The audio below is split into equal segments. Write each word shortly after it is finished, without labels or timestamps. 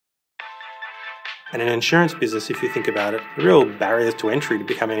And in an insurance business, if you think about it, the real barriers to entry to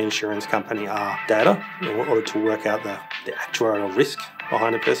becoming an insurance company are data, in order to work out the actuarial risk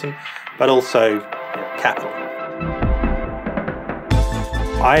behind a person, but also capital.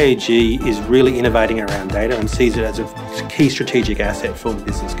 IAG is really innovating around data and sees it as a key strategic asset for the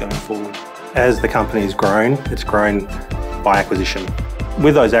business going forward. As the company has grown, it's grown by acquisition.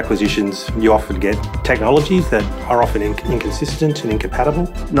 With those acquisitions, you often get technologies that are often inconsistent and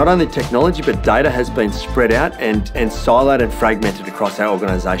incompatible. Not only technology, but data has been spread out and siloed and fragmented across our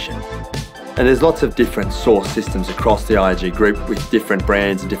organisation. And there's lots of different source systems across the IAG group with different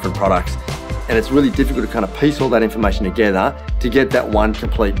brands and different products. And it's really difficult to kind of piece all that information together to get that one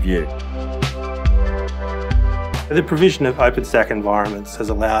complete view. The provision of OpenStack environments has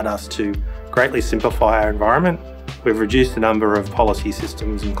allowed us to greatly simplify our environment. We've reduced the number of policy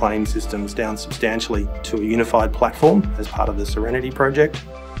systems and claim systems down substantially to a unified platform as part of the Serenity project.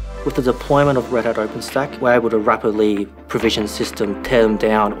 With the deployment of Red Hat OpenStack, we're able to rapidly provision systems, tear them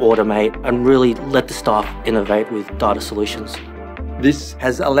down, automate, and really let the staff innovate with data solutions. This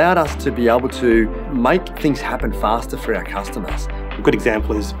has allowed us to be able to make things happen faster for our customers. A good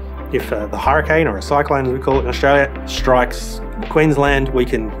example is if the hurricane, or a cyclone as we call it in Australia, strikes Queensland, we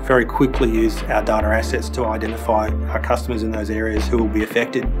can very quickly use our data assets to identify our customers in those areas who will be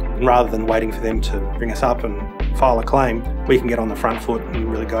affected. And rather than waiting for them to ring us up and file a claim, we can get on the front foot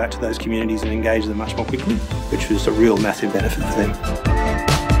and really go out to those communities and engage them much more quickly, which was a real massive benefit for them.